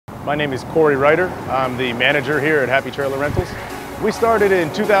My name is Corey Ryder. I'm the manager here at Happy Trailer Rentals. We started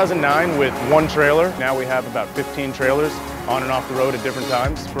in 2009 with one trailer. Now we have about 15 trailers on and off the road at different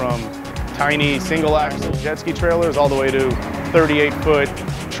times, from tiny single axle jet ski trailers all the way to 38-foot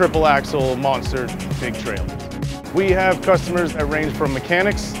triple axle monster big trailers. We have customers that range from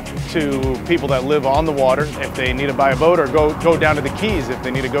mechanics to people that live on the water if they need to buy a boat, or go down to the Keys if they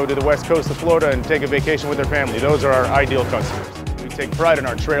need to go to the west coast of Florida and take a vacation with their family. Those are our ideal customers. We take pride in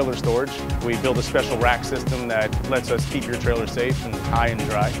our trailer storage. We build a special rack system that lets us keep your trailer safe and high and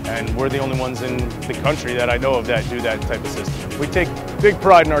dry. And we're the only ones in the country that I know of that do that type of system. We take big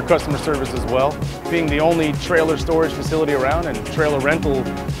pride in our customer service as well. Being the only trailer storage facility around and trailer rental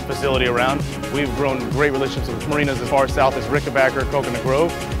facility around, we've grown great relationships with marinas as far south as Rickenbacker, Coconut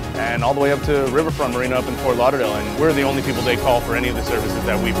Grove, and all the way up to Riverfront Marina up in Fort Lauderdale, and we're the only people they call for any of the services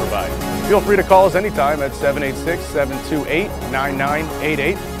that we provide. Feel free to call us anytime at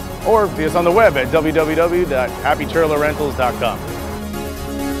 786-728-9988, or see us on the web at www.happytrailerrentals.com.